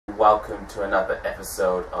welcome to another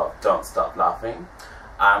episode of Don't Stop Laughing.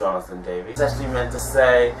 I'm Jonathan Davies. It's actually meant to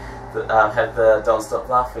say that have the Don't Stop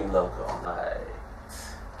Laughing logo on.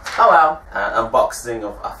 Oh well, unboxing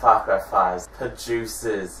of a Far Cry 5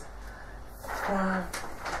 produces.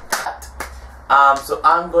 So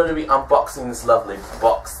I'm going to be unboxing this lovely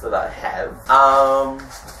box that I have.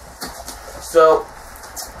 So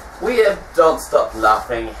we at Don't Stop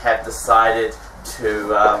Laughing have decided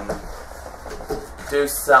to do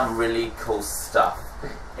some really cool stuff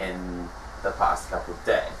in the past couple of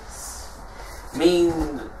days.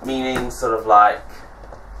 Meaning sort of like,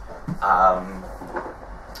 and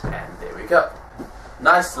there we go.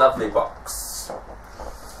 Nice lovely box.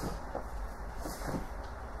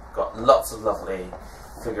 Got lots of lovely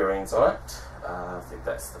figurines on it. I think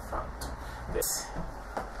that's the front.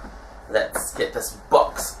 Let's get this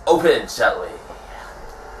box open, shall we?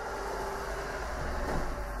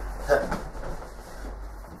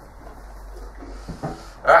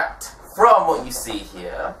 Alright, from what you see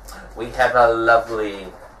here, we have a lovely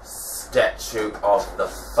statue of the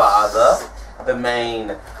father, the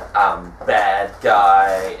main bad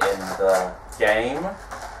guy in the game.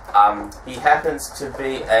 He happens to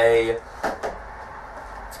be a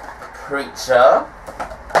preacher.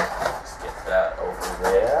 Let's get that over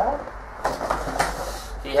there.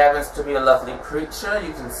 He happens to be a lovely preacher.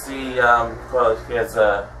 You can see, well,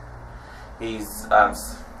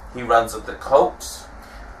 he runs with the cult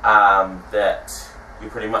that you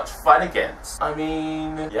pretty much fight against. I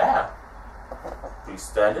mean, yeah, pretty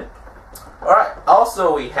standard. Alright,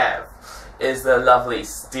 also we have is the lovely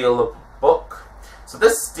steel book. So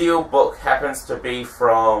this steel book happens to be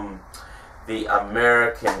from the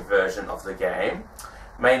American version of the game,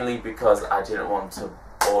 mainly because I didn't want to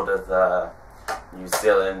order the New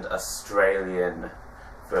Zealand Australian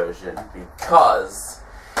version because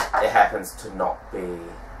it happens to not be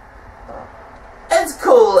as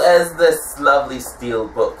cool as this lovely steel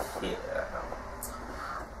book here.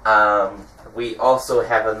 We also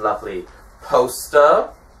have a lovely poster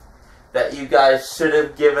that you guys should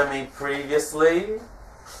have given me previously.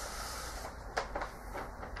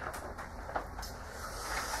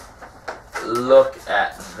 Look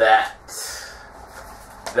at that.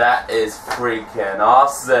 That is freaking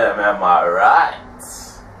awesome, am I right?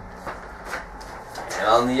 And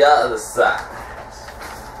on the other side,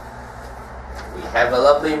 we have a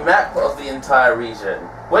lovely map of the entire region,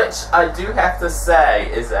 which I do have to say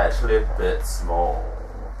is actually a bit small.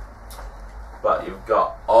 But you've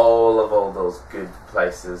got all those good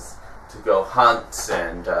places to go hunt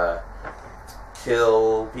and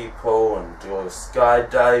kill people and do all your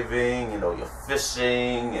skydiving and all your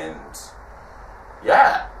fishing and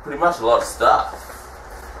yeah, pretty much a lot of stuff.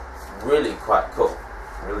 Really quite cool.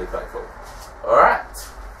 Really quite cool. Alright.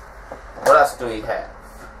 What else do we have?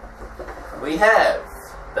 We have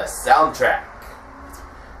the soundtrack.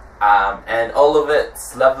 And all of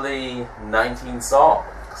its lovely 19 songs.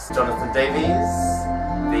 Jonathan Davies,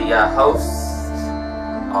 the host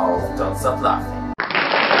of Don't Stop Laughing.